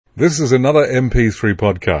This is another MP3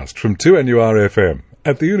 podcast from 2NURFM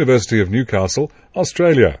at the University of Newcastle,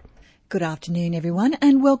 Australia. Good afternoon, everyone,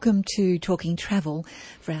 and welcome to Talking Travel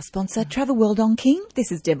for our sponsor, Travel World on King.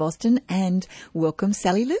 This is Deb Austin, and welcome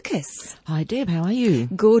Sally Lucas. Hi, Deb. How are you?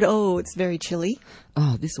 Good. Oh, it's very chilly.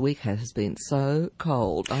 Oh, this week has been so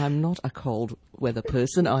cold. I'm not a cold weather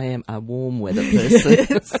person. I am a warm weather person.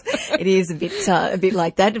 It is a bit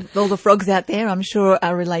like that. All the frogs out there, I'm sure,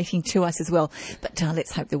 are relating to us as well. But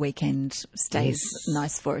let's hope the weekend stays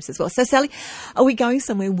nice for us as well. So, Sally, are we going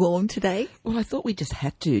somewhere warm today? Well, I thought we just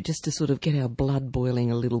had to sort of get our blood boiling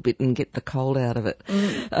a little bit and get the cold out of it.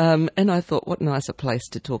 And I thought, what nicer place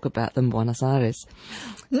to talk about than Buenos Aires.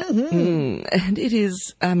 And it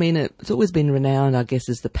is, I mean, it's always been renowned, I guess,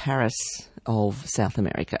 as the Paris of South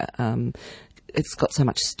America. It's got so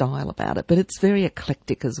much style about it, but it's very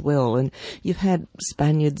eclectic as well. And you've had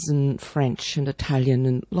Spaniards and French and Italian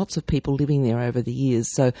and lots of people living there over the years.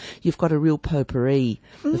 So you've got a real potpourri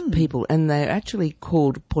of people, and they're actually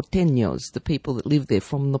called porteños, the people that live there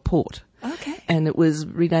from the port. Okay. And it was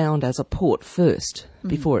renowned as a port first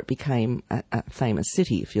before it became a famous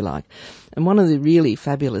city, if you like. And one of the really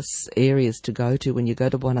fabulous areas to go to when you go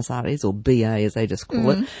to Buenos Aires, or BA as they just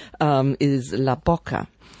call it, is La Boca.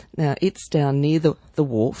 Now, it's down near the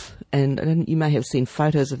wharf, and you may have seen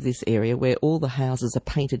photos of this area where all the houses are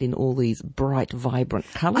painted in all these bright, vibrant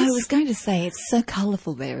colours. I was going to say, it's so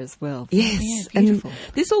colourful there as well. Yes, yeah, beautiful.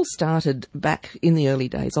 And this all started back in the early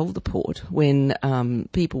days of the port when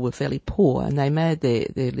people were fairly poor, and they made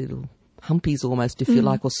their little humpies almost, if you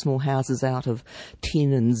like, or small houses out of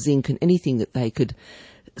tin and zinc and anything that they could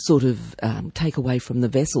sort of take away from the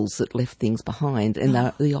vessels that left things behind, and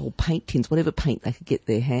the old paint tins, whatever paint they could get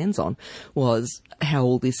their hands on, was how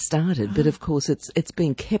all this started. But of course, it's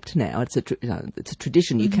been kept now. It's a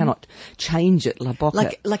tradition. You cannot change it. La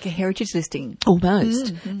Boca, like a heritage listing,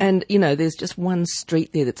 almost. And there's just one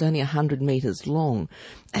street there that's only 100 metres long,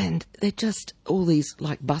 and they're just all these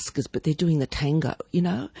like buskers, but they're doing the tango.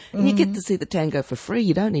 And you get to see the tango for free.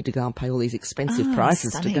 You don't need to go and pay all these expensive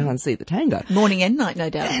prices to go and see the tango, morning and night, no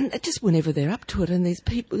doubt. And just whenever they're up to it, and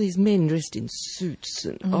these men dressed in suits,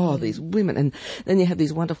 and these women, and then you have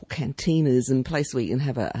these wonderful cantinas and places where you can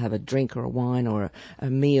have a drink or a wine or a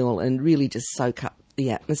meal and really just soak up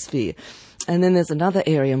the atmosphere. And then there's another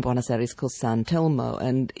area in Buenos Aires called San Telmo,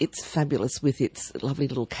 and it's fabulous with its lovely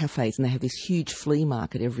little cafes, and they have this huge flea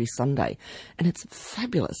market every Sunday, and it's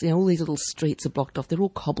fabulous. All these little streets are blocked off. They're all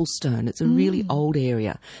cobblestone. It's a really old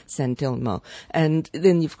area, San Telmo. And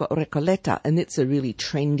then you've got Recoleta, and it's a really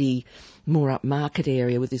trendy, more upmarket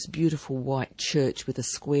area with this beautiful white church with a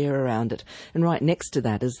square around it. And right next to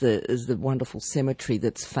that is the wonderful cemetery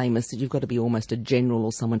that's famous, that you've got to be almost a general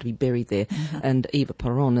or someone to be buried there. And Eva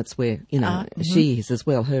Perón, that's where, she is as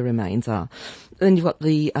well, her remains are. Then you've got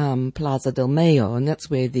the Plaza del Mayo, and that's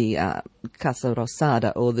where the Casa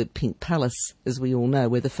Rosada, or the Pink Palace, as we all know,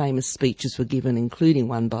 where the famous speeches were given, including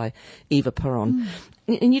one by Eva Perón.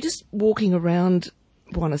 And you're just walking around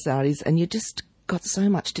Buenos Aires, and you just got so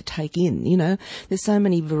much to take in. There's so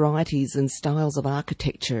many varieties and styles of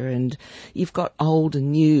architecture, and you've got old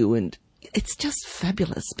and new, and it's just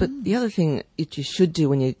fabulous. But the other thing that you should do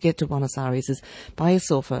when you get to Buenos Aires is buy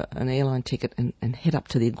yourself an airline ticket and head up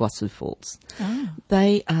to the Iguazu Falls.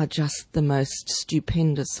 They are just the most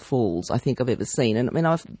stupendous falls I think I've ever seen. And I mean,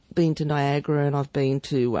 I've been to Niagara and I've been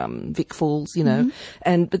to Vic Falls,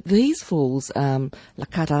 but these falls, La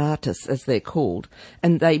Cataratas as they're called,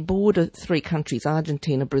 and they border 3 countries,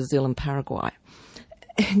 Argentina, Brazil and Paraguay.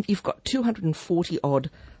 And you've got 240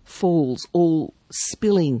 odd falls all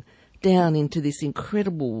spilling down into this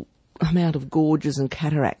incredible amount of gorges and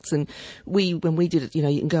cataracts. And when we did it, you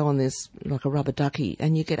can go on this like a rubber ducky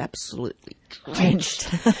and you get absolutely drenched.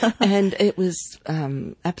 And it was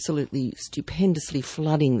absolutely stupendously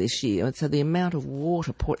flooding this year. And so the amount of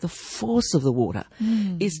water, the force of the water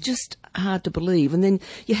is just hard to believe. And then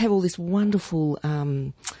you have all this wonderful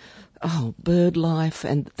bird life,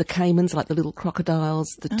 and the caimans, like the little crocodiles,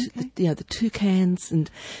 the toucans, and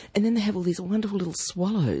then they have all these wonderful little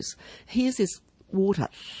swallows. Here's this water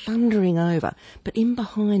thundering over, but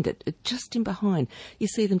just in behind, you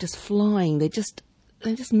see them just flying. They're just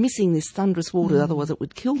missing this thunderous water, otherwise it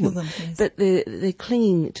would kill them. Yes. But they're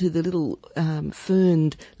clinging to the little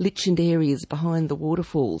ferned, lichened areas behind the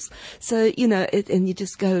waterfalls. So, and you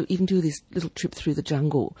just go, you can do this little trip through the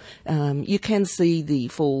jungle. You can see the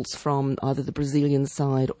falls from either the Brazilian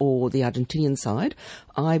side or the Argentinian side.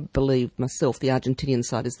 I believe myself the Argentinian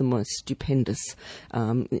side is the most stupendous.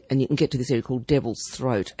 And you can get to this area called Devil's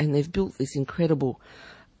Throat, and they've built this incredible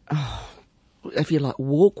if you like,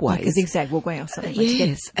 walkways. Like a zigzag walkway or something.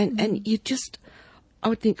 Yes, and you just, I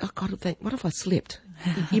would think, oh God, what if I slipped?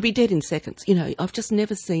 You'd be dead in seconds. You know, I've just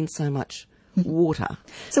never seen so much water.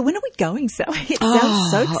 So when are we going, Sally? It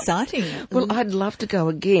sounds so exciting. Well, I'd love to go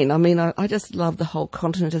again. I mean, I just love the whole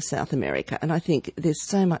continent of South America, and I think there's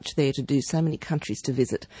so much there to do, so many countries to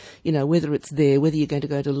visit. You know, whether it's there, whether you're going to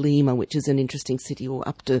go to Lima, which is an interesting city, or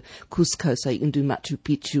up to Cusco so you can do Machu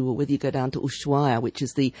Picchu, or whether you go down to Ushuaia, which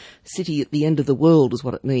is the city at the end of the world is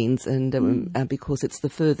what it means, and because it's the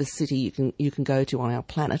furthest city you can go to on our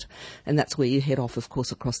planet, and that's where you head off, of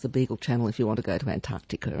course, across the Beagle Channel if you want to go to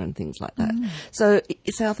Antarctica and things like that. So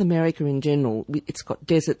South America in general, it's got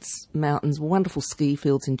deserts, mountains, wonderful ski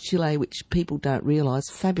fields in Chile, which people don't realise,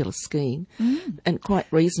 fabulous skiing, and quite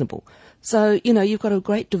reasonable. So, you know, you've got a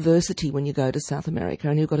great diversity when you go to South America,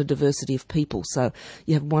 and you've got a diversity of people. So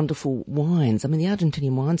you have wonderful wines. I mean, the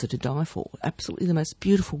Argentinian wines are to die for. Absolutely the most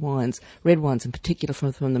beautiful wines, red wines in particular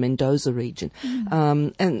from the Mendoza region.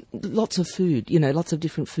 And lots of food, you know, lots of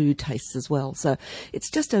different food tastes as well. So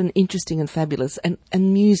it's just an interesting and fabulous, and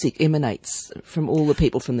music emanates from all the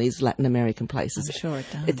people from these Latin American places. I'm sure it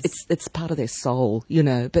does. It's part of their soul, you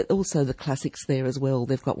know, but also the classics there as well.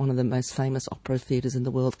 They've got one of the most famous opera theatres in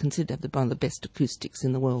the world, considered to have one of the best acoustics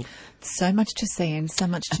in the world. So much to see and so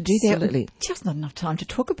much to do there. Absolutely. Just not enough time to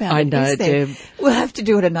talk about it. I know, is there? Deb. We'll have to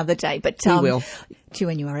do it another day. But We will.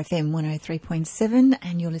 2NURFM 103.7,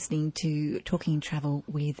 and you're listening to Talking Travel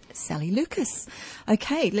with Sally Lucas.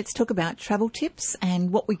 Okay, let's talk about travel tips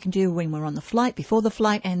and what we can do when we're on the flight, before the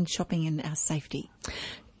flight, and shopping and our safety.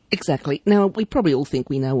 Exactly. Now, we probably all think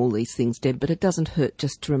we know all these things, Deb, but it doesn't hurt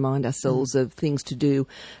just to remind ourselves of things to do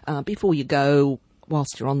before you go,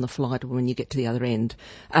 whilst you're on the flight or when you get to the other end.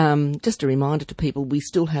 Just a reminder to people, we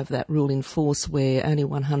still have that rule in force where only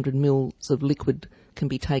 100 mils of liquid can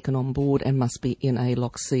be taken on board and must be in a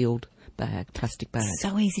lock-sealed bag, plastic bag.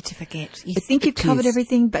 So easy to forget. You think you've covered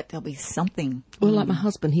everything, but there'll be something. Well, like my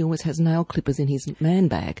husband, he always has nail clippers in his man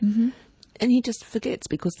bag. And he just forgets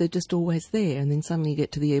because they're just always there, and then suddenly you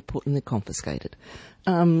get to the airport and they're confiscated.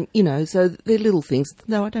 You know, so they're little things.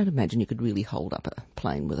 No, I don't imagine you could really hold up a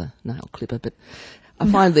plane with a nail clipper, but I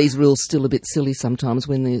find these rules still a bit silly sometimes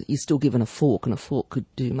when you're still given a fork, and a fork could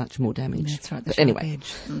do much more damage. That's right. But anyway,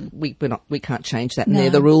 we can't change that. And No. they're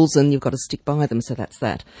the rules, and you've got to stick by them. So that's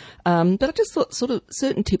that. But I just thought sort of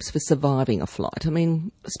certain tips for surviving a flight. I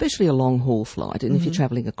mean, especially a long haul flight, and if you're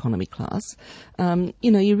travelling economy class,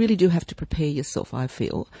 you know, you really do have to prepare yourself, I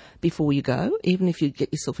feel, before you go. Even if you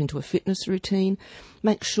get yourself into a fitness routine,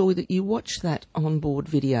 make sure that you watch that onboard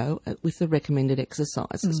video with the recommended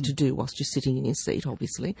exercises to do whilst you're sitting in your seat,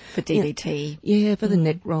 obviously. For DVT. Yeah, for the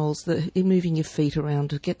neck rolls, moving your feet around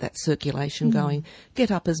to get that circulation going. Get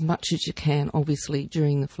up as much as you can, obviously,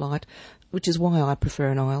 during the flight, which is why I prefer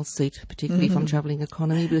an aisle seat, particularly if I'm travelling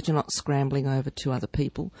economy, because you're not scrambling over to other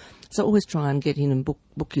people. So always try and get in and book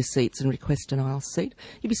your seats and request an aisle seat.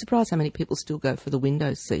 You'd be surprised how many people still go for the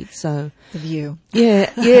window seat. So The view. yeah,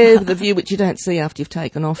 the view which you don't see after you've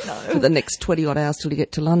taken off for the next 20 odd hours till you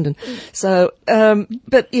get to London. So,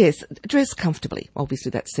 but yes, dress comfortably.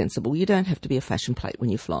 Obviously that's sensible. You don't have to be a fashion plate when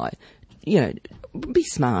you fly. You know, be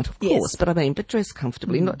smart, of course, but dress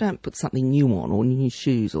comfortably. Don't put something new on or new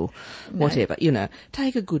shoes or whatever, you know.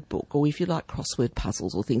 Take a good book, or if you like crossword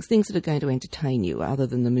puzzles or things that are going to entertain you other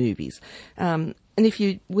than the movies. And if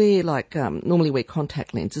you wear, normally wear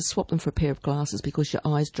contact lenses, swap them for a pair of glasses because your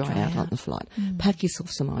eyes dry out on the flight. Pack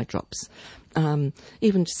yourself some eye drops.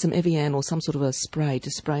 Even just some Evian or some sort of a spray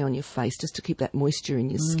to spray on your face just to keep that moisture in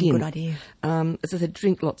your skin. Good idea. As I said,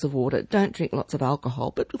 drink lots of water. Don't drink lots of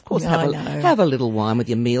alcohol, but of course have a little wine with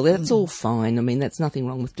your meal. That's all fine. I mean, that's nothing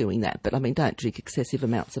wrong with doing that. But I mean, don't drink excessive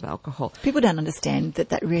amounts of alcohol. People don't understand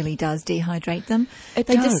that really does dehydrate them. They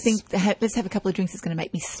does. just think, let's have a couple of drinks, it's going to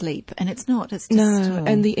make me sleep. And it's not. It's just... No,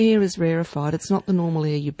 and the air is rarefied. It's not the normal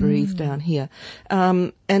air you breathe down here.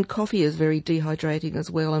 And coffee is very dehydrating as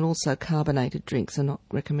well, and also carbonated drinks are not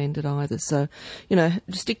recommended either. So, you know,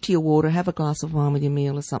 stick to your water, have a glass of wine with your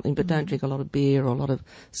meal or something, but don't drink a lot of beer or a lot of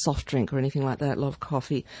soft drink or anything like that. A lot of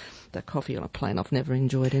coffee. That coffee on a plane I've never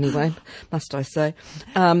enjoyed anyway, must I say.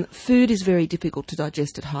 Food is very difficult to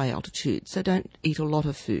digest at high altitude, so don't eat a lot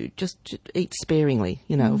of food. Just eat sparingly,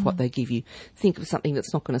 you know, of what they give you. Think of something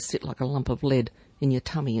that's not going to sit like a lump of lead in your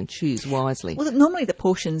tummy, and choose wisely. Well, normally the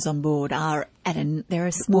portions on board are they're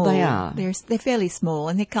a small. Well, they are. They're fairly small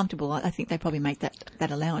and they're comfortable. I think they probably make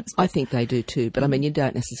that allowance. I think they do too, but I mean, you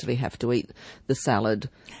don't necessarily have to eat the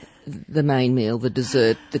salad, the main meal, the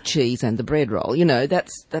dessert, the cheese and the bread roll. You know,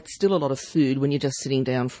 that's still a lot of food when you're just sitting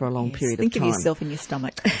down for a long period of time. Think of yourself in your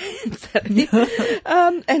stomach.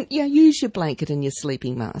 And yeah, use your blanket and your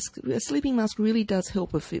sleeping mask. A sleeping mask really does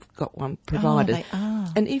help if you've got one provided.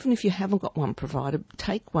 And even if you haven't got one provided,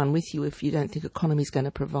 take one with you if you don't think economy's going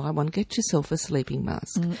to provide one. Get yourself a sleeping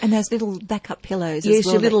mask. And those little backup pillows Yes, as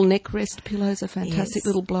well. your little neck rest pillows are fantastic, Yes.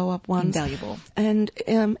 little blow-up ones. Invaluable. And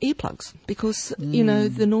earplugs, because, you know,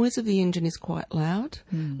 the noise of the engine is quite loud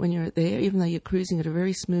when you're there, even though you're cruising at a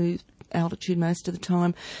very smooth altitude most of the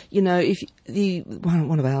time. You know, if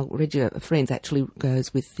one of our regular friends actually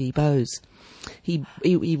goes with the Bose. He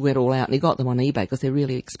went all out and he got them on eBay because they're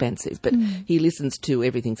really expensive, but he listens to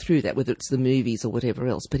everything through that, whether it's the movies or whatever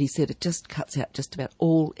else. But he said it just cuts out just about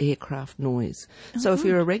all aircraft noise. So if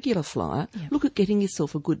you're a regular flyer, look at getting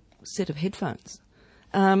yourself a good set of headphones.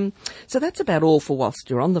 So that's about all for whilst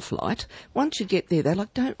you're on the flight. Once you get there,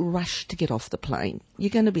 don't rush to get off the plane. You're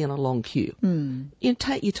going to be on a long queue. You know,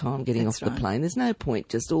 take your time getting off the plane. There's no point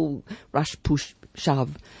just all rush, push,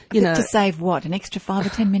 shove. You know, to save what? An extra 5 or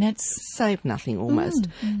 10 minutes? Save nothing almost.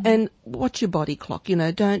 And watch your body clock. You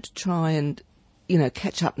know, don't try and, you know,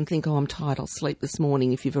 catch up and think, oh, I'm tired, I'll sleep this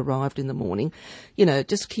morning if you've arrived in the morning. You know,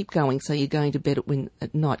 just keep going so you're going to bed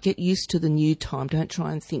at night. Get used to the new time. Don't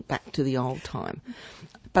try and think back to the old time.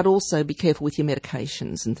 But also be careful with your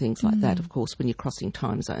medications and things like that, of course, when you're crossing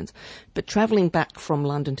time zones. But travelling back from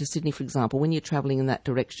London to Sydney, for example, when you're travelling in that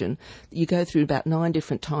direction, you go through about 9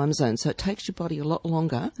 different time zones. So it takes your body a lot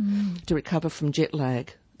longer to recover from jet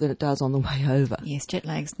lag than it does on the way over. Yes, jet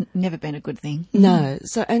lag's never been a good thing. No.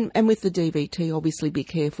 So, and with the DVT, obviously be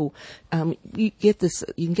careful. You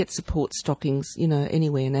can get support stockings, you know,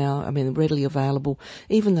 anywhere now. I mean, readily available.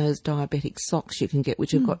 Even those diabetic socks you can get,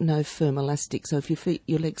 which have got no firm elastic. So if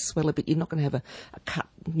your legs swell a bit, you're not going to have a cut,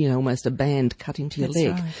 you know, almost a band cut into your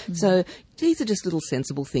leg. Right. So these are just little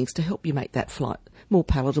sensible things to help you make that flight more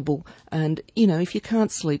palatable. And, you know, if you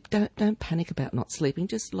can't sleep, don't panic about not sleeping.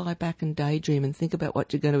 Just lie back and daydream and think about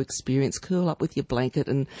what you're going to experience. Curl up with your blanket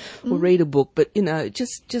or read a book. But, you know,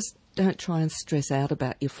 just don't try and stress out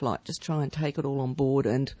about your flight. Just try and take it all on board,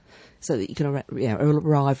 and so that you can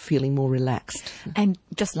arrive feeling more relaxed. And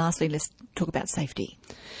just lastly, let's talk about safety.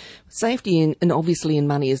 Safety and obviously in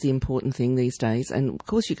money is the important thing these days. And of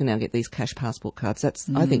course you can now get these cash passport cards. That's,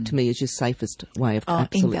 I think, to me, is your safest way of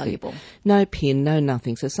absolutely. Invaluable. No PIN, no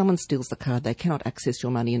nothing. So if someone steals the card, they cannot access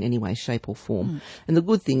your money in any way, shape or form. And the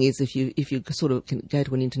good thing is if you sort of can go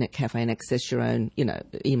to an internet cafe and access your own, you know,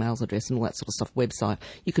 emails address and all that sort of stuff, website,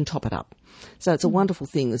 you can top it up. So it's a wonderful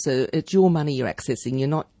thing. So it's your money you're accessing. You're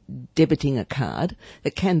not debiting a card.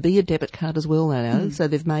 It can be a debit card as well now. So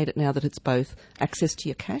they've made it now that it's both access to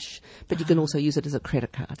your cash, but you can also use it as a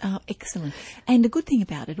credit card. Oh, excellent. And the good thing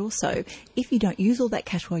about it also, if you don't use all that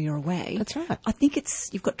cash while you're away, That's right. I think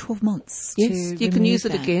you've got 12 months to Yes, you can use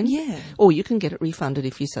it that. again. Yeah. Or you can get it refunded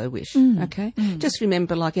if you so wish. Okay? Just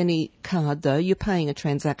remember, like any card though, you're paying a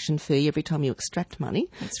transaction fee every time you extract money.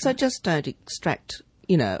 So just don't extract,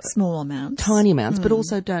 you know, Small amounts. tiny amounts, but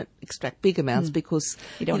also don't extract big amounts because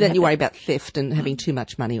then you worry about theft and having too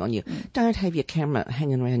much money on you. Don't have your camera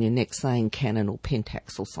hanging around your neck saying Canon or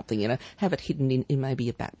Pentax or something, you know. Have it hidden in maybe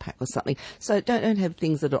your backpack or something. So don't have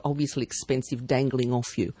things that are obviously expensive dangling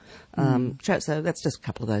off you. So that's just a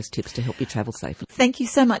couple of those tips to help you travel safely. Thank you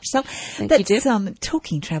so much, Sal. Thank you, Deb.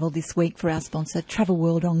 Talking Travel this week for our sponsor, Travel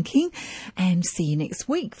World on King. And see you next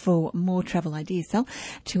week for more travel ideas, Sal.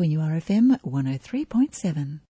 2NURFM 103.7.